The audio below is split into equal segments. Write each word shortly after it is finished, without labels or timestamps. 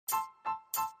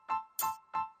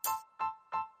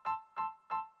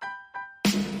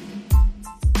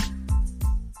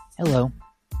Hello,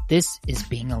 this is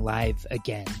Being Alive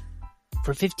Again.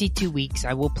 For 52 weeks,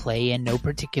 I will play in no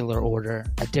particular order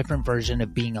a different version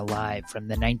of Being Alive from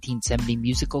the 1970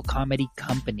 musical comedy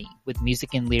Company with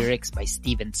music and lyrics by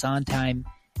Stephen Sondheim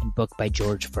and book by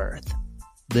George Furth.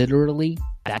 Literally,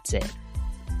 that's it.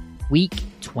 Week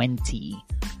 20,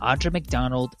 Audra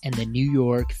McDonald and the New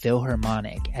York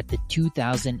Philharmonic at the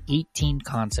 2018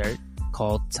 concert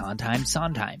called Sondheim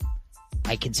Sondheim.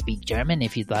 I can speak German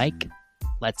if you'd like.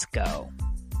 Let's go.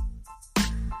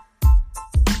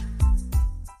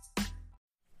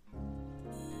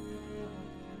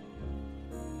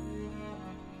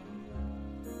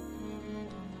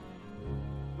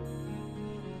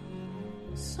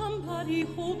 Somebody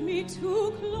hold me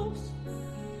too close.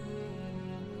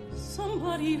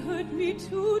 Somebody hurt me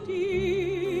too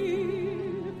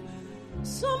deep.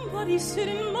 Somebody sit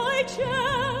in my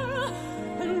chair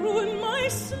and ruin my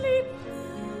sleep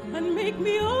and make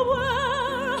me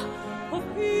aware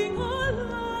of being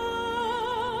alive,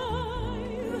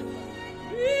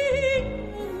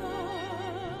 being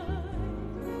alive.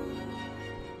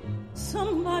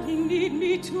 Somebody need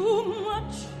me too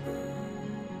much.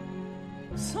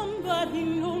 Somebody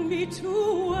know me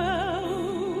too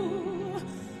well.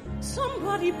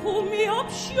 Somebody pull me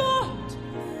up short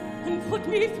and put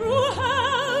me through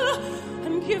hell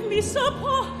and give me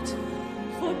support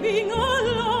for being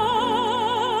alive.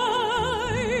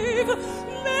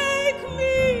 Make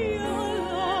me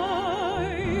alive.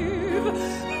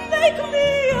 Make me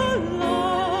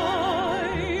alive.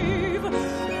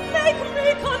 Make me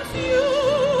confused.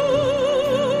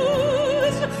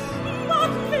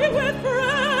 Mock me with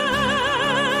praise.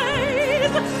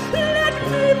 Let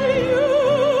me be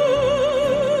used.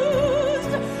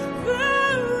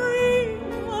 Vary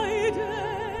my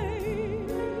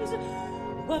days.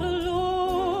 But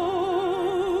alone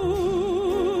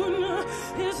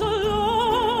is alone.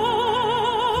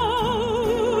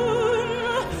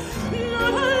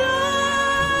 Not alive.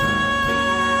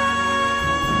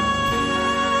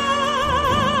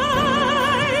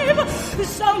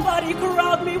 Somebody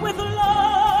crowd me with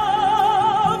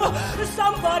love.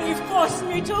 Somebody force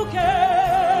me to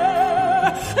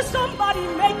care. Somebody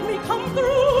make me come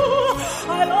through.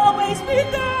 I'll always be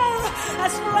there.